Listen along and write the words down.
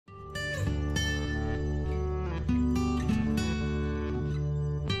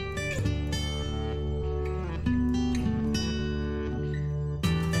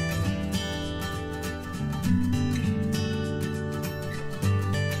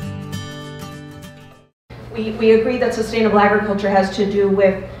we agree that sustainable agriculture has to do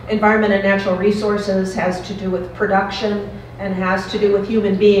with environment and natural resources, has to do with production, and has to do with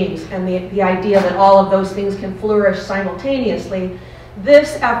human beings, and the idea that all of those things can flourish simultaneously.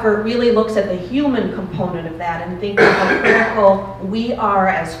 This effort really looks at the human component of that and thinking how critical we are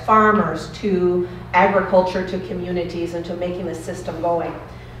as farmers to agriculture, to communities, and to making the system going.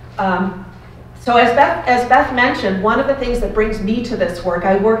 So as Beth mentioned, one of the things that brings me to this work,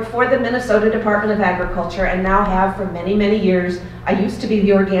 I work for the Minnesota Department of Agriculture and now have for many, many years. I used to be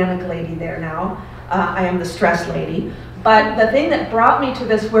the organic lady there now. I am the stress lady. But the thing that brought me to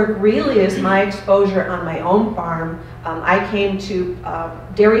this work really is my exposure on my own farm. I came to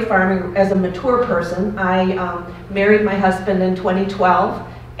dairy farming as a mature person. I married my husband in 2012,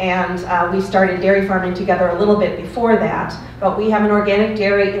 and we started dairy farming together a little bit before that. But we have an organic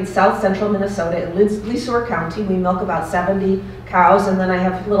dairy in south central Minnesota in Leesore County. We milk about 70 cows, and then I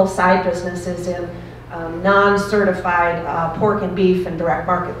have little side businesses in non-certified pork and beef and direct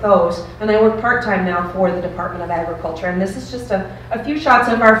market those. And I work part-time now for the Department of Agriculture. And this is just a few shots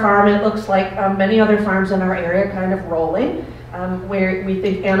of our farm. It looks like many other farms in our area, kind of rolling, where we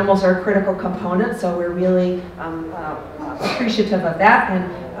think animals are a critical component, so we're really appreciative of that.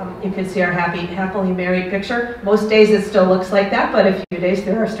 And you can see our happily married picture. Most days it still looks like that, but a few days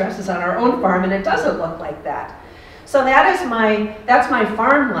there are stresses on our own farm and it doesn't look like that. So that's my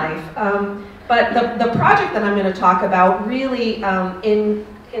farm life. But the project that I'm going to talk about really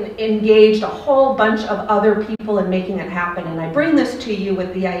engaged a whole bunch of other people in making it happen. And I bring this to you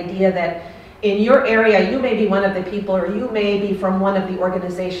with the idea that in your area, you may be one of the people, or you may be from one of the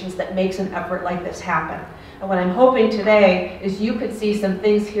organizations that makes an effort like this happen. And what I'm hoping today is you could see some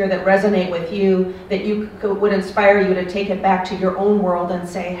things here that resonate with you, that would inspire you to take it back to your own world and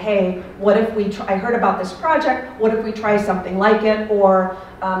say, hey, what if I heard about this project, what if we try something like it? Or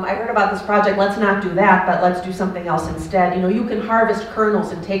I heard about this project, let's not do that, but let's do something else instead. You know, you can harvest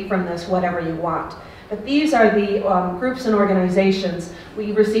kernels and take from this whatever you want. But these are the groups and organizations.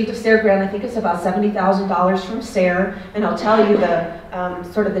 We received a SARE grant, I think it's about $70,000 from SARE, and I'll tell you the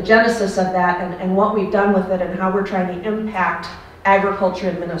sort of the genesis of that and what we've done with it and how we're trying to impact agriculture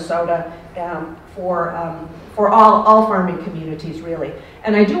in Minnesota for all farming communities, really.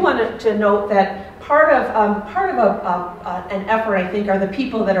 And I do want to note that part of an effort, I think, are the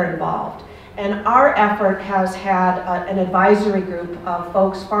people that are involved. And our effort has had an advisory group of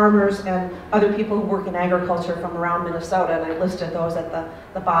folks, farmers, and other people who work in agriculture from around Minnesota. And I listed those at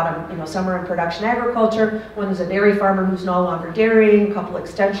the bottom. You know, some are in production agriculture. One is a dairy farmer who's no longer dairying, a couple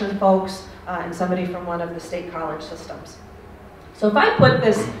extension folks, and somebody from one of the state college systems. So if I put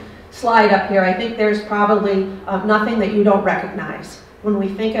this slide up here, I think there's probably nothing that you don't recognize when we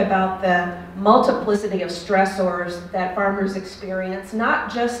think about the multiplicity of stressors that farmers experience,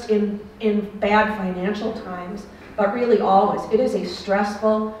 not just in bad financial times, but really always. It is a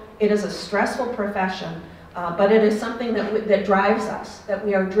stressful profession, but it is something that drives us, that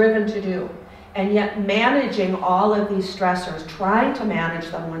we are driven to do. And yet managing all of these stressors, trying to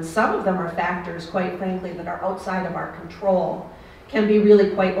manage them when some of them are factors, quite frankly, that are outside of our control, can be really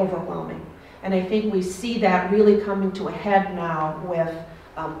quite overwhelming. And I think we see that really coming to a head now with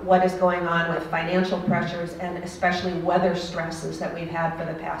what is going on with financial pressures and especially weather stresses that we've had for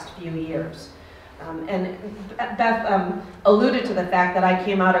the past few years. And Beth alluded to the fact that I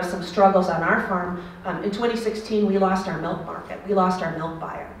came out of some struggles on our farm. In 2016, we lost our milk market. We lost our milk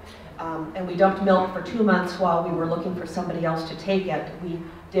buyer. And we dumped milk for 2 months while we were looking for somebody else to take it. We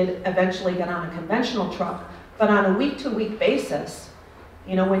did eventually get on a conventional truck, but on a week-to-week basis,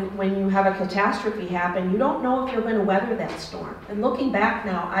 you know, when you have a catastrophe happen, you don't know if you're going to weather that storm. And looking back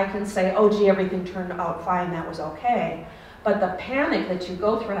now, I can say, oh gee, everything turned out fine, that was okay. But the panic that you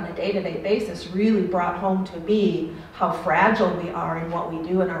go through on a day-to-day basis really brought home to me how fragile we are in what we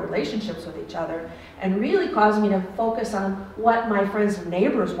do in our relationships with each other, and really caused me to focus on what my friends and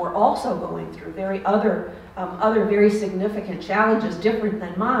neighbors were also going through, other very significant challenges, different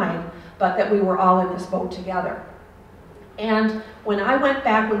than mine, but that we were all in this boat together. And when I went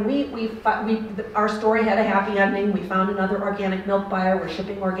back, when our story had a happy ending, we found another organic milk buyer. We're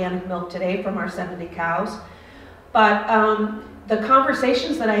shipping organic milk today from our 70 cows. But the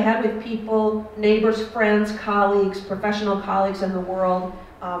conversations that I had with people, neighbors, friends, colleagues, professional colleagues in the world,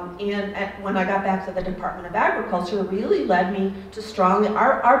 when I got back to the Department of Agriculture, really led me to strongly,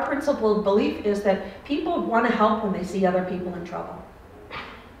 our principled belief is that people want to help when they see other people in trouble.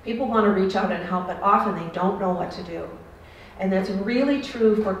 People want to reach out and help, but often they don't know what to do. And that's really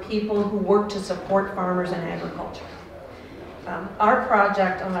true for people who work to support farmers and agriculture. Our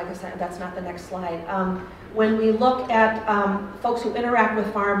project, oh, like I said, that's not the next slide. when we look at folks who interact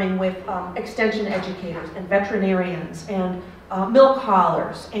with farming, with extension educators and veterinarians and milk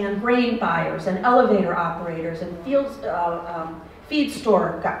haulers and grain buyers and elevator operators and feed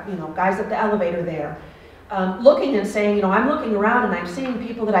store guys at the elevator there, looking and saying, I'm looking around and I'm seeing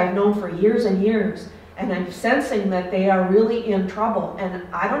people that I've known for years and years, and I'm sensing that they are really in trouble, and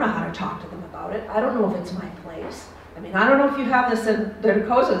I don't know how to talk to them about it. I don't know if it's my place. I mean, I don't know if you have this in the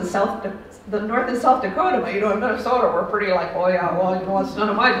Dakotas, the North and South Dakota, but in Minnesota, we're pretty like, oh yeah, well, it's none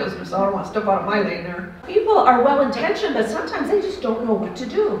of my business. I don't want to step out of my lane there. People are well-intentioned, but sometimes they just don't know what to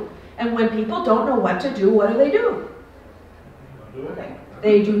do. And when people don't know what to do, what do? Okay.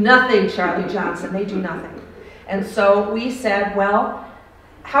 They do nothing, Charlie Johnson, they do nothing. And so we said, well,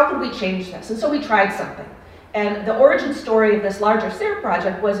 how could we change this? And so we tried something. And the origin story of this larger SARE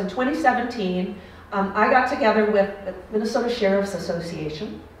project was in 2017, I got together with the Minnesota Sheriff's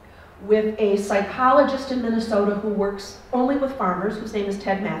Association, with a psychologist in Minnesota who works only with farmers, whose name is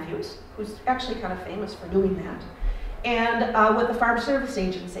Ted Matthews, who's actually kind of famous for doing that, and with the Farm Service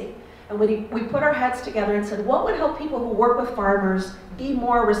Agency. And we put our heads together and said, what would help people who work with farmers be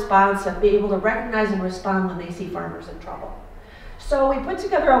more responsive, be able to recognize and respond when they see farmers in trouble? So we put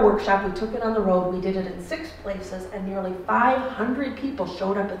together a workshop, we took it on the road, we did it in 6 places, and nearly 500 people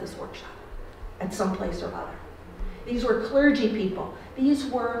showed up at this workshop at some place or other. These were clergy people. These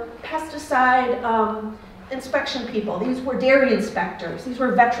were pesticide inspection people. These were dairy inspectors. These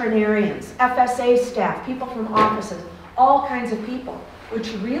were veterinarians, FSA staff, people from offices, all kinds of people,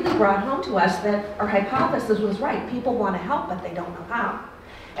 which really brought home to us that our hypothesis was right. People want to help, but they don't know how.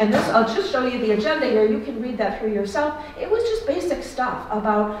 And this, I'll just show you the agenda here. You can read that through yourself. It was just basic stuff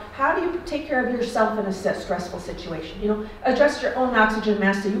about how do you take care of yourself in a stressful situation. Adjust your own oxygen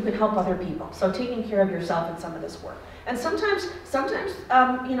mask so you can help other people. So taking care of yourself in some of this work. And sometimes,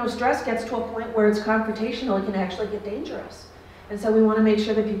 stress gets to a point where it's confrontational. It can actually get dangerous. And so we want to make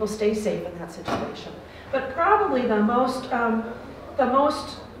sure that people stay safe in that situation. But probably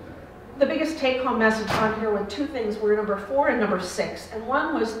the biggest take-home message on here were 2 things, were number 4 and number 6. And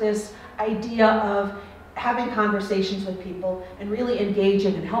one was this idea of having conversations with people and really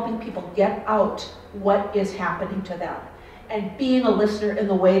engaging and helping people get out what is happening to them and being a listener in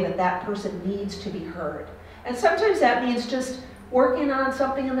the way that that person needs to be heard. And sometimes that means just working on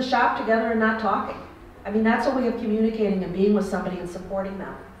something in the shop together and not talking. I mean, that's a way of communicating and being with somebody and supporting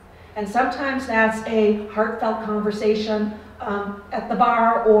them. And sometimes that's a heartfelt conversation at the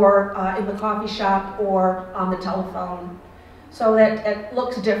bar or in the coffee shop or on the telephone. So that it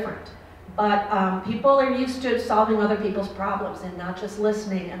looks different. But people are used to solving other people's problems and not just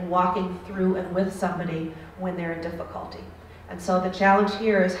listening and walking through and with somebody when they're in difficulty. And so the challenge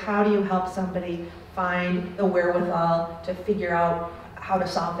here is, how do you help somebody find the wherewithal to figure out how to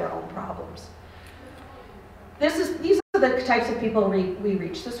solve their own problems? These are the types of people we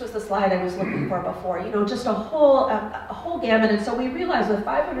reach. This was the slide I was looking for before. Just a whole gamut. And so we realized with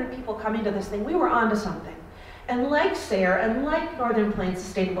 500 people coming to this thing, we were onto something. And like SARE and like Northern Plains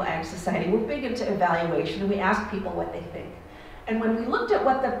Sustainable Ag Society, we're big into evaluation, and we ask people what they think. And when we looked at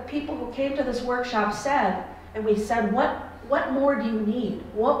what the people who came to this workshop said, and we said, what more do you need?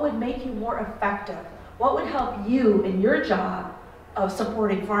 What would make you more effective? What would help you in your job of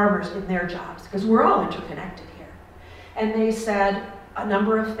supporting farmers in their jobs? Because we're all interconnected here. And they said a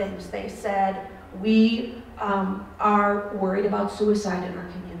number of things. They said, we are worried about suicide in our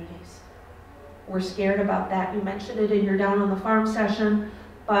communities. We're scared about that. You mentioned it in your Down on the Farm session,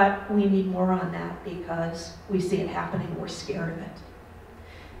 but we need more on that because we see it happening. We're scared of it.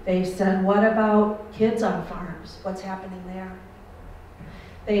 They said, what about kids on farms? What's happening there?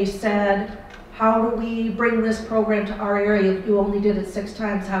 They said, how do we bring this program to our area? You only did it 6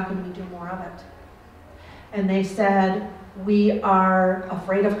 times. How can we do more of it? And they said, we are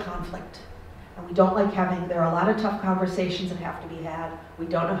afraid of conflict. And we don't like there are a lot of tough conversations that have to be had. We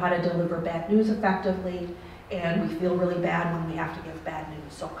don't know how to deliver bad news effectively, and we feel really bad when we have to give bad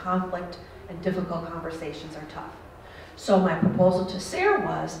news. So conflict and difficult conversations are tough. So my proposal to SARE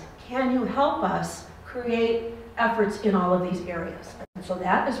was, can you help us create efforts in all of these areas? And so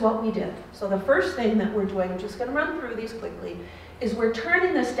that is what we did. So the first thing that we're doing, I'm just going to run through these quickly, is we're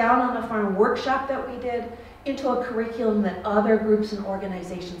turning this Down on the Farm workshop that we did into a curriculum that other groups and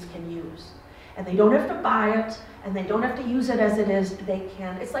organizations can use. And they don't have to buy it, and they don't have to use it as it is. They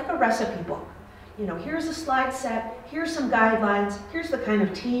can, it's like a recipe book. Here's a slide set, here's some guidelines, here's the kind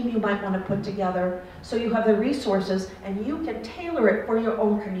of team you might want to put together, so you have the resources and you can tailor it for your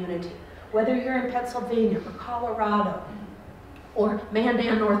own community. Whether you're in Pennsylvania or Colorado or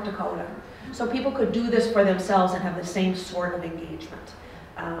Mandan, North Dakota. So people could do this for themselves and have the same sort of engagement.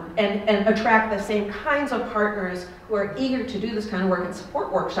 and attract the same kinds of partners who are eager to do this kind of work and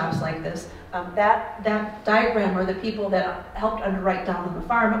support workshops like this. That diagram, or the people that helped underwrite Down on the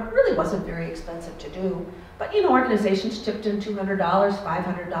Farm, it really wasn't very expensive to do. But you know, organizations chipped in $200,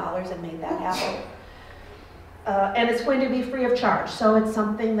 $500 and made that happen. And it's going to be free of charge. So it's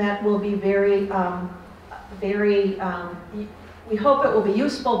something that will be very, we hope it will be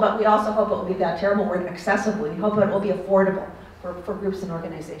useful, but we also hope it will be, that terrible word, accessible. We hope it will be affordable for groups and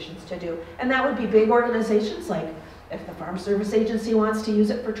organizations to do. And that would be big organizations, like if the Farm Service Agency wants to use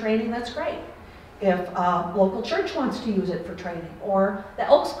it for training, that's great. If a local church wants to use it for training, or the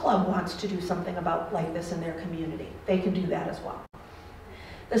Elks Club wants to do something like this in their community, they can do that as well.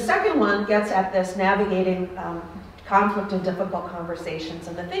 The second one gets at this navigating conflict and difficult conversations.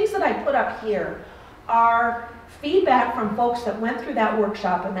 And the things that I put up here are feedback from folks that went through that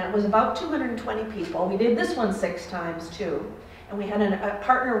workshop, and that was about 220 people. We did this one 6 times too. And we had a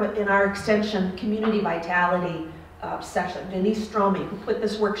partner in our extension community vitality session, Denise Stromey, who put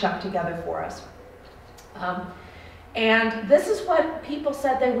this workshop together for us. And this is what people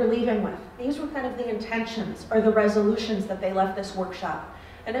said they were leaving with. These were kind of the intentions or the resolutions that they left this workshop.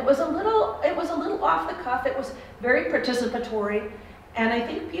 And it was a little off the cuff. It was very participatory. And I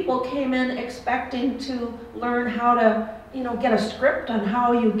think people came in expecting to learn how to, you know, get a script on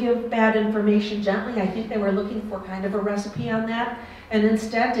how you give bad information gently. I think they were looking for kind of a recipe on that. And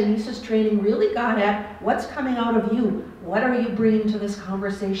instead, Denise's training really got at what's coming out of you. What are you bringing to this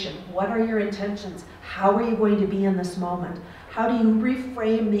conversation? What are your intentions? How are you going to be in this moment? How do you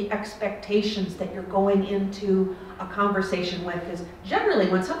reframe the expectations that you're going into a conversation with? Because generally,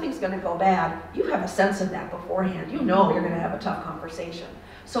 when something's going to go bad, you have a sense of that beforehand. You know you're going to have a tough conversation.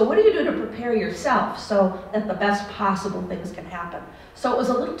 So what do you do to prepare yourself so that the best possible things can happen? So it was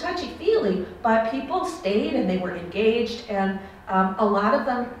a little touchy-feely, but people stayed and they were engaged, and a lot of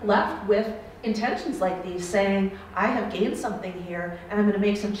them left with intentions like these, saying, I have gained something here, and I'm going to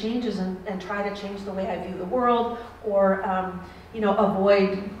make some changes and try to change the way I view the world, or you know,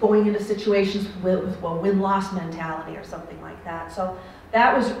 avoid going into situations with a win-loss mentality or something like that. So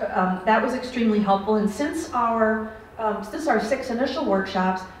that was extremely helpful. And since our 6 initial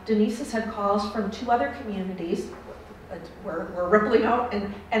workshops, Denise has had calls from 2 other communities. We're rippling out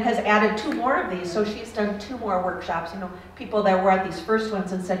and has added 2 more of these. So she's done 2 more workshops. You know, people that were at these first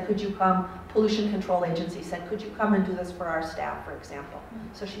ones and said, could you come? Pollution Control Agency said, could you come and do this for our staff, for example?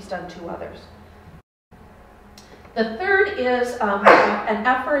 So she's done 2 others. The third is an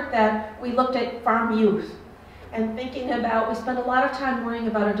effort that we looked at farm youth and thinking about, we spend a lot of time worrying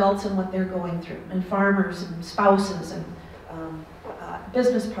about adults and what they're going through, and farmers and spouses and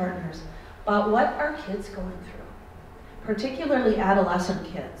business partners. But what are kids going through? Particularly adolescent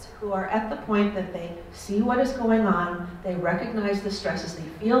kids who are at the point that they see what is going on, they recognize the stresses, they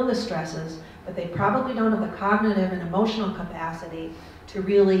feel the stresses, but they probably don't have the cognitive and emotional capacity to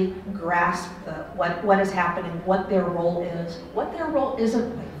really grasp what is happening, what their role is, what their role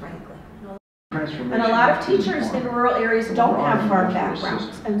isn't, quite frankly. And a lot of teachers in rural areas don't have farm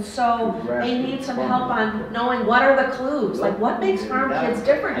backgrounds, and so they need some help on knowing what are the clues, like what makes farm kids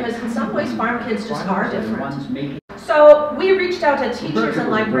different, because in some ways farm kids just are different. So we reached out to teachers and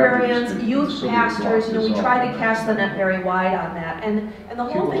librarians, youth pastors, you know, we tried to cast the net very wide on that. And the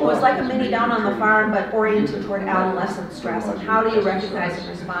whole thing was like a mini Down on the Farm, but oriented toward adolescent stress. And how do you recognize and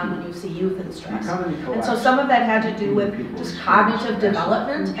respond when you see youth in stress? And so some of that had to do with just cognitive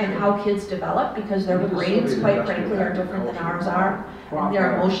development and how kids develop, because their brains, quite frankly, are different than ours are. And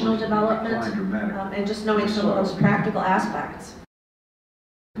their emotional development, and just knowing some of those practical aspects.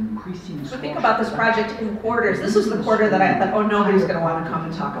 So think about this project in quarters. This was the quarter that I thought, oh, nobody's going to want to come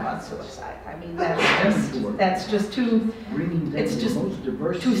and talk about suicide. I mean, that's just too, it's just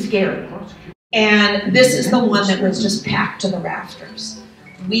too scary. And this is the one that was just packed to the rafters.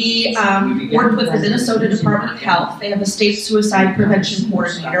 We worked with the Minnesota Department of Health. They have a state suicide prevention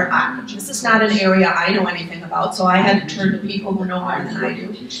coordinator. This is not an area I know anything about, so I had to turn to people who know more than I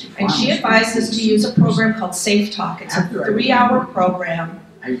do. And she advised us to use a program called Safe Talk. It's a 3-hour program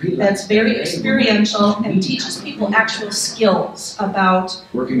that's very experiential and teaches people actual skills about,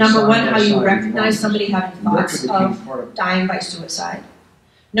 number 1, how you recognize somebody having thoughts of dying by suicide.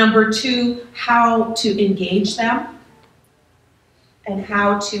 Number 2, how to engage them and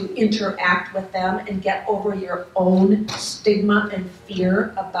how to interact with them and get over your own stigma and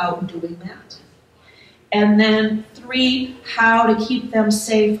fear about doing that. And then 3, how to keep them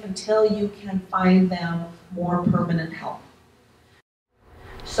safe until you can find them more permanent help.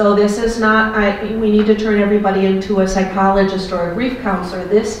 So this is not, we need to turn everybody into a psychologist or a grief counselor.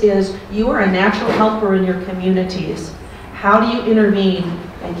 This is, you are a natural helper in your communities. How do you intervene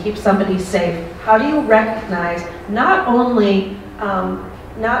and keep somebody safe, how do you recognize not only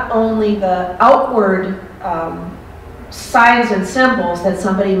the outward signs and symbols that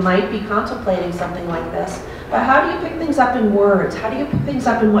somebody might be contemplating something like this, but how do you pick things up in words? How do you pick things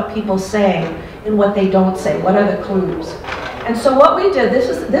up in what people say and what they don't say? What are the clues? And so what we did,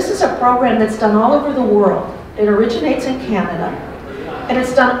 this is a program that's done all over the world. It originates in Canada, and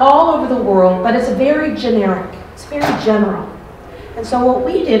it's done all over the world, but it's very generic. It's very general. And so what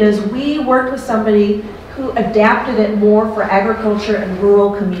we did is we worked with somebody who adapted it more for agriculture and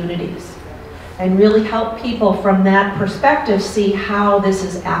rural communities, and really help people from that perspective see how this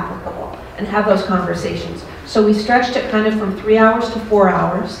is applicable and have those conversations. So we stretched it kind of from 3 hours to 4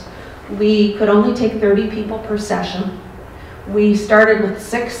 hours. We could only take 30 people per session. We started with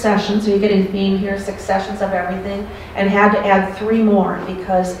 6 sessions, so you're getting a theme here, 6 sessions of everything, and had to add 3 more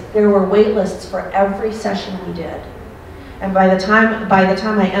because there were wait lists for every session we did. And by the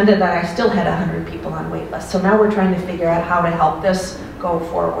time I ended that, I still had 100 people on wait lists. So now we're trying to figure out how to help this go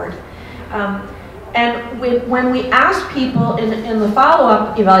forward. And when we asked people in the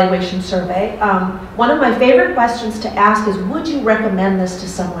follow-up evaluation survey, one of my favorite questions to ask is, would you recommend this to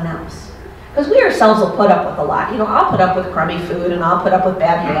someone else? Because we ourselves will put up with a lot. You know, I'll put up with crummy food, and I'll put up with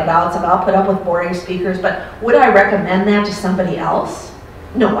bad handouts, and I'll put up with boring speakers, but would I recommend that to somebody else?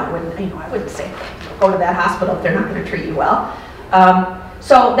 No, I wouldn't. You know, I wouldn't say, go to that hospital if they're not going to treat you well.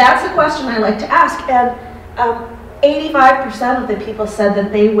 So that's the question I like to ask. And 85% of the people said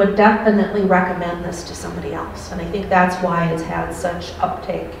that they would definitely recommend this to somebody else. And I think that's why it's had such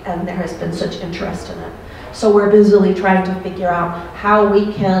uptake and there has been such interest in it. So we're busily trying to figure out how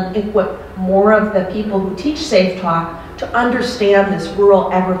we can equip more of the people who teach Safe Talk to understand this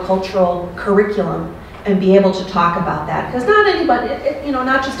rural agricultural curriculum and be able to talk about that. Because not anybody, you know,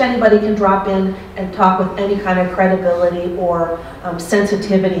 not just anybody can drop in and talk with any kind of credibility or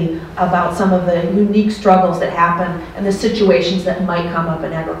sensitivity about some of the unique struggles that happen and the situations that might come up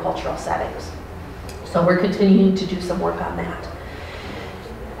in agricultural settings. So we're continuing to do some work on that.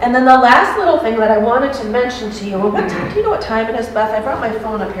 And then the last little thing that I wanted to mention to you, what time, do you know what time it is, Beth? I brought my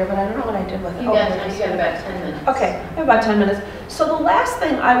phone up here, but I don't know what I did with it. You got about 10 minutes. Okay, I have about 10 minutes. So the last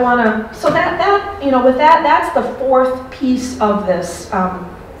thing I want to, so that you know, with that, that's the 4th piece of this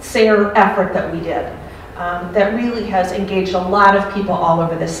SARE effort that we did. That really has engaged a lot of people all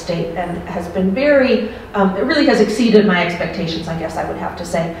over this state and has been very, it really has exceeded my expectations, I guess I would have to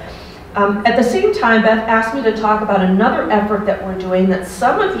say. At the same time, Beth asked me to talk about another effort that we're doing that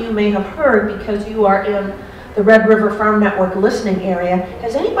some of you may have heard because you are in the Red River Farm Network listening area.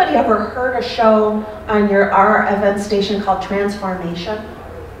 Has anybody ever heard a show on your RFN station called Transformation?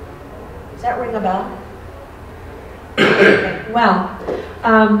 Does that ring a bell? Well,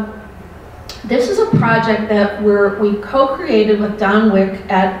 this is a project that we co-created with Don Wick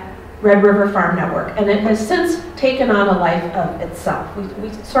at Red River Farm Network, and it has since taken on a life of itself.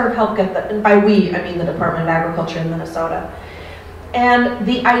 We sort of help get and by we, I mean the Department of Agriculture in Minnesota. And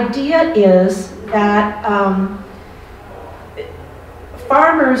the idea is that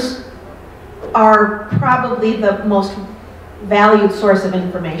farmers are probably the most valued source of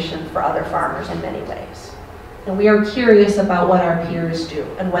information for other farmers in many ways. And we are curious about what our peers do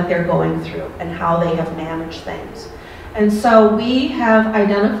and what they're going through and how they have managed things. And so we have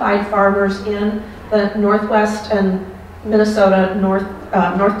identified farmers in the Northwest and Minnesota, North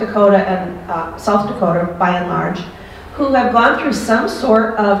Dakota and South Dakota by and large, who have gone through some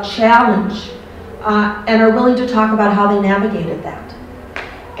sort of challenge and are willing to talk about how they navigated that.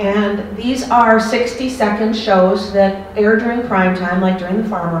 And these are 60-second shows that air during prime time, like during the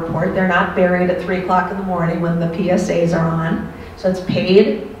Farm Report. They're not buried at 3 o'clock in the morning when the PSAs are on. So it's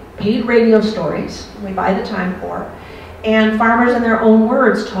paid radio stories we buy the time for. And farmers in their own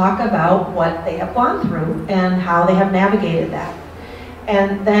words talk about what they have gone through and how they have navigated that.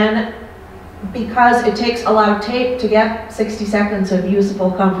 And then, because it takes a lot of tape to get 60 seconds of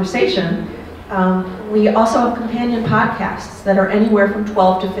usable conversation, we also have companion podcasts that are anywhere from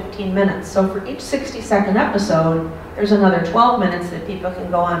 12 to 15 minutes. So for each 60-second episode, there's another 12 minutes that people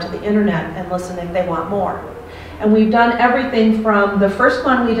can go onto the internet and listen if they want more. And we've done everything from, the first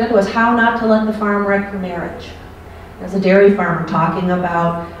one we did was how not to let the farm wreck your marriage. As a dairy farmer, talking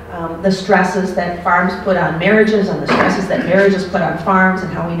about the stresses that farms put on marriages and the stresses that marriages put on farms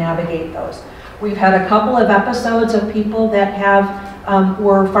and how we navigate those. We've had a couple of episodes of people that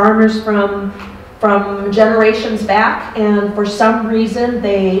were farmers from generations back, and for some reason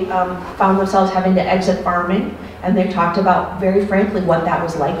they found themselves having to exit farming, and they talked about very frankly what that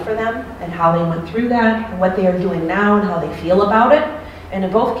was like for them and how they went through that and what they are doing now and how they feel about it. And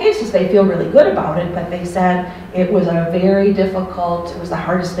in both cases, they feel really good about it, but they said it was a very difficult, it was the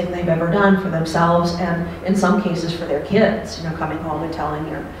hardest thing they've ever done for themselves, and in some cases for their kids, you know, coming home and telling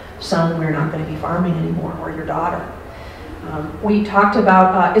your son, we're not going to be farming anymore, or your daughter. We talked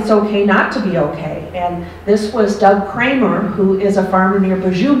about it's okay not to be okay, and this was Doug Kramer, who is a farmer near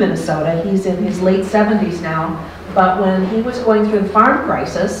Bijou, Minnesota. He's in his late 70s now, but when he was going through the farm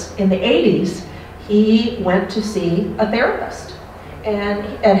crisis in the 80s, he went to see a therapist. And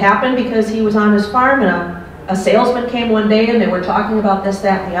it happened because he was on his farm, and a salesman came one day, and they were talking about this,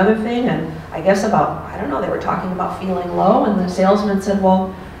 that, and the other thing, and I guess about, I don't know, they were talking about feeling low, and the salesman said,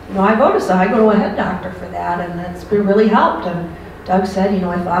 well, you know, I go to a head doctor for that, and it's been really helped. And Doug said, you know,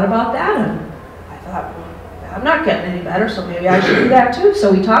 I thought about that, and I thought, well, I'm not getting any better, so maybe I should do that too.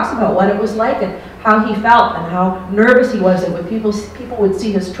 So he talks about what it was like and how he felt and how nervous he was that when people would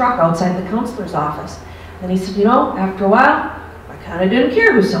see his truck outside the counselor's office. And he said, you know, after a while, I kind of didn't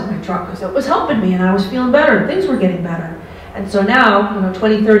care who saw my truck because it was helping me and I was feeling better and things were getting better. And so now, you know,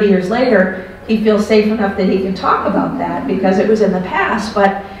 20, 30 years later, he feels safe enough that he can talk about that because it was in the past.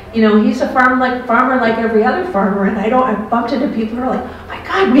 But you know, he's a farmer like every other farmer, and I bumped into people who are like, oh my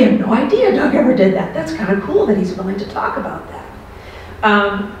God, we had no idea Doug ever did that. That's kind of cool that he's willing to talk about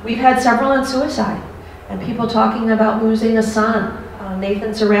that. We've had several on suicide, and people talking about losing a son.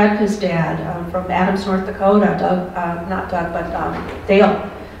 Nathan Zaradka's dad from Adams, North Dakota,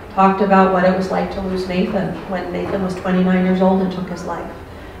 Dale, talked about what it was like to lose Nathan when Nathan was 29 years old and took his life.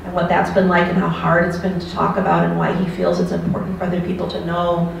 And what that's been like and how hard it's been to talk about and why he feels it's important for other people to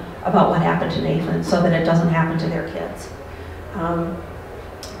know about what happened to Nathan so that it doesn't happen to their kids.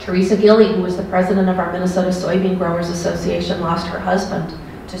 Teresa Gilley, who was the president of our Minnesota Soybean Growers Association, lost her husband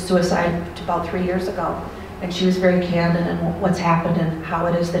to suicide about 3 years ago. And she was very candid in what's happened and how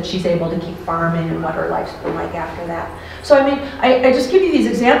it is that she's able to keep farming and what her life's been like after that. So I mean, I just give you these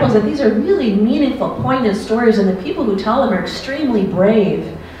examples that these are really meaningful, poignant stories, and the people who tell them are extremely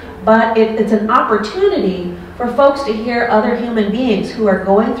brave. But it's an opportunity for folks to hear other human beings who are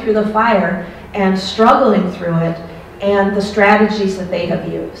going through the fire and struggling through it and the strategies that they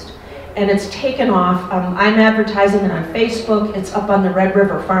have used. And it's taken off. I'm advertising it on Facebook. It's up on the Red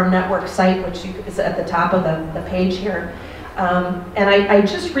River Farm Network site, which is at the top of the page here. And I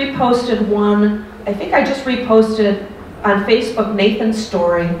just reposted one, I think I just reposted on Facebook Nathan's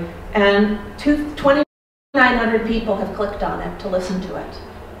story, and 2,900 people have clicked on it to listen to it.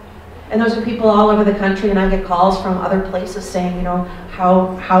 And those are people all over the country, and I get calls from other places saying, you know,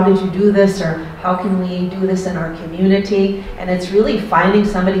 how did you do this, or how can we do this in our community? And it's really finding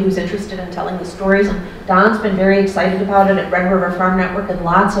somebody who's interested in telling the stories. And Don's been very excited about it at Red River Farm Network, and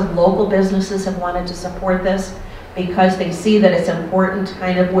lots of local businesses have wanted to support this because they see that it's important,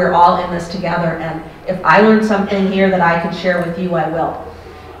 kind of, we're all in this together, and if I learn something here that I can share with you, I will.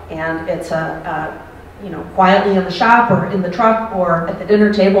 And it's you know, quietly in the shop or in the truck or at the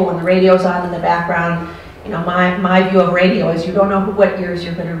dinner table when the radio's on in the background. You know, my view of radio is you don't know what ears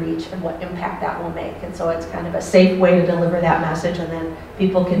you're going to reach and what impact that will make. And so it's kind of a safe way to deliver that message, and then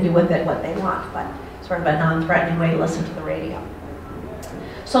people can do with it what they want, but sort of a non-threatening way to listen to the radio.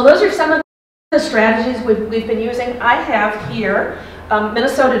 So those are some of the strategies we've been using. I have here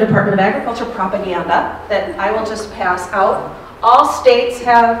Minnesota Department of Agriculture propaganda that I will just pass out. All states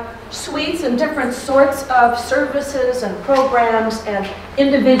have suites and different sorts of services and programs and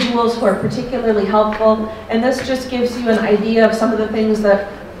individuals who are particularly helpful. And this just gives you an idea of some of the things that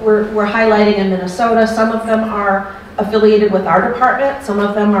we're highlighting in Minnesota. Some of them are affiliated with our department. Some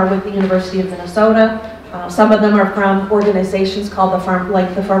of them are with the University of Minnesota. Some of them are from organizations called the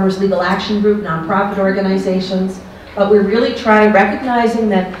Farmers Legal Action Group, nonprofit organizations. But we really try recognizing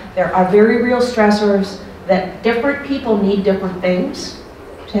that there are very real stressors, that different people need different things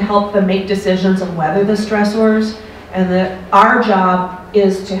to help them make decisions and weather the stressors, and that our job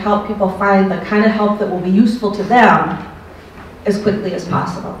is to help people find the kind of help that will be useful to them as quickly as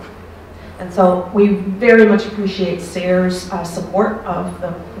possible. And so we very much appreciate SARE's support of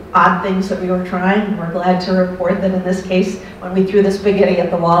the odd things that we were trying. We're glad to report that in this case, when we threw the spaghetti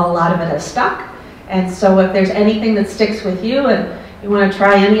at the wall, a lot of it has stuck. And so if there's anything that sticks with you and you want to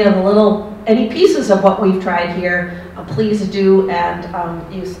try any of the any pieces of what we've tried here, please do, and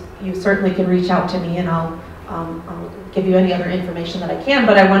you certainly can reach out to me, and I'll give you any other information that I can,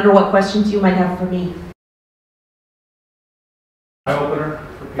 but I wonder what questions you might have for me. Eye-opener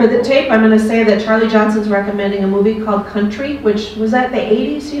for the tape, I'm going to say that Charlie Johnson's recommending a movie called Country, which was that the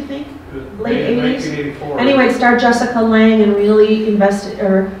 80s, you think? Late 80s? 1984. Anyway, it starred Jessica Lange and really invested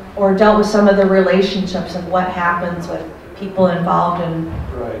or dealt with some of the relationships of what happens with people involved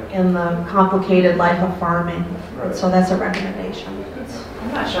in the complicated life of farming. Right. So that's a recommendation.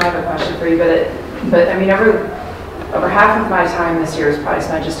 I'm not sure I have a question for you, but I mean, over half of my time this year is probably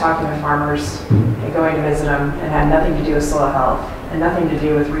spent just talking with farmers and going to visit them, and had nothing to do with soil health and nothing to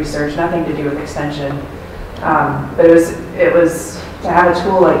do with research, nothing to do with extension. But it was to have a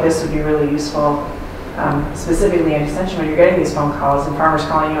tool like this would be really useful, specifically in extension when you're getting these phone calls and farmers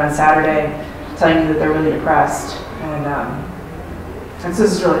calling you on Saturday, telling you that they're really depressed, and so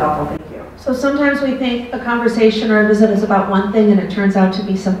this is really helpful. Thank you. So sometimes we think a conversation or a visit is about one thing and it turns out to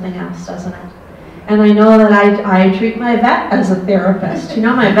be something else, doesn't it? And I know that I treat my vet as a therapist. You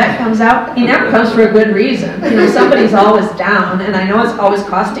know, my vet comes out, he never comes for a good reason. You know, somebody's always down, and I know it's always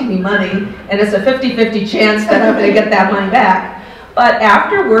costing me money, and it's a 50-50 chance that I'm going to get that money back. But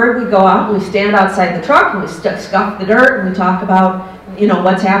afterward, we go out and we stand outside the truck, and we scuff the dirt, and we talk about, you know,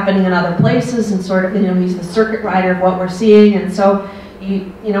 what's happening in other places, and sort of, you know, he's the circuit rider of what we're seeing. And so,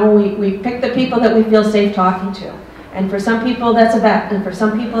 you know, we pick the people that we feel safe talking to. And for some people, that's a vet, and for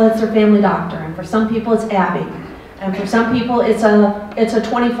some people, it's their family doctor, and for some people, it's Abby, and for some people, it's a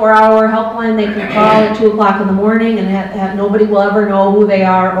 24-hour helpline they can call at 2 o'clock in the morning, and nobody will ever know who they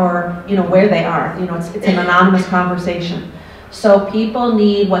are or, you know, where they are. You know, it's an anonymous conversation. So people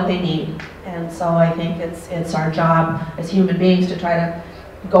need what they need, and so I think it's our job as human beings to try to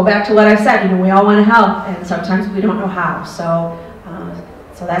go back to what I said. You know, we all want to help, and sometimes we don't know how. So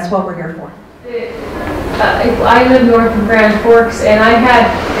that's what we're here for. I live north of Grand Forks, and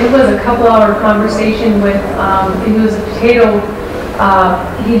it was a couple-hour conversation with, he was a potato,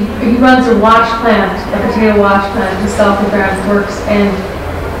 he runs a wash plant, a potato wash plant just south of Grand Forks, and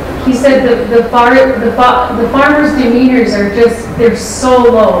he said the farmers' demeanors are just, they're so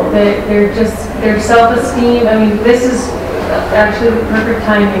low, they're just, their self-esteem, I mean, this is actually the perfect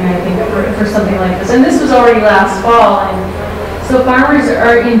timing, I think, for something like this. And this was already last fall, and so farmers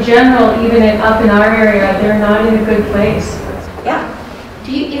are, in general, even up in our area, they're not in a good place. Yeah.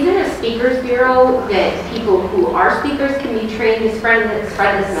 Is it a speakers bureau that people who are speakers can be trained to spread this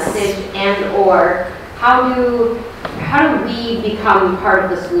message, and or how do we become part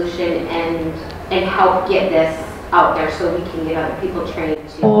of the solution and help get this out there so we can get other people trained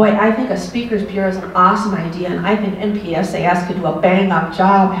too? Boy, I think a speakers bureau is an awesome idea, and I think NCR-SARE could do a bang-up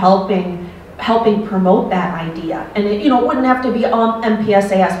job helping promote that idea. And it, you know, it wouldn't have to be all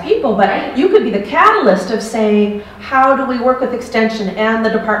NCR-SARE people, but you could be the catalyst of saying, how do we work with Extension and the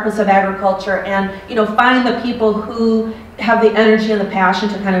Departments of Agriculture, and, you know, find the people who have the energy and the passion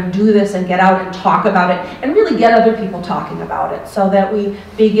to kind of do this and get out and talk about it and really get other people talking about it, so that we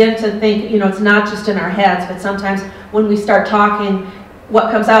begin to think, you know, it's not just in our heads, but sometimes when we start talking, what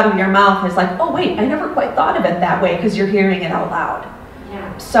comes out of your mouth is like, oh wait, I never quite thought of it that way, because you're hearing it out loud.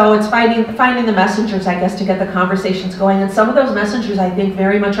 So it's finding the messengers, I guess, to get the conversations going. And some of those messengers, I think,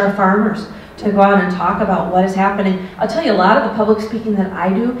 very much are farmers, to go out and talk about what is happening. I'll tell you, a lot of the public speaking that I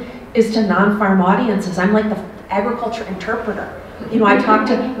do is to non-farm audiences. I'm like the agriculture interpreter. You know, I talk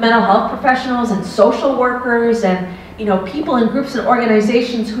to mental health professionals and social workers and, you know, people in groups and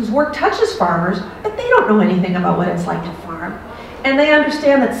organizations whose work touches farmers, but they don't know anything about what it's like to farm. And they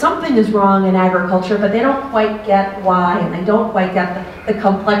understand that something is wrong in agriculture, but they don't quite get why, and they don't quite get the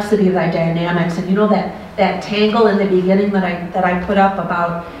complexity of the dynamics. And you know, that tangle in the beginning that I put up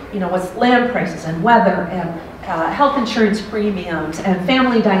about, you know, what's land prices and weather and health insurance premiums and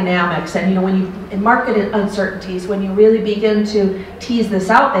family dynamics, and, you know, when you in market uncertainties, when you really begin to tease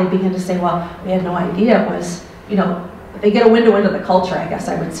this out, they begin to say, well, we had no idea it was, you know, they get a window into the culture, I guess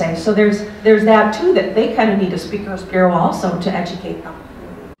I would say. So there's that too, that they kind of need a speakers bureau also to educate them.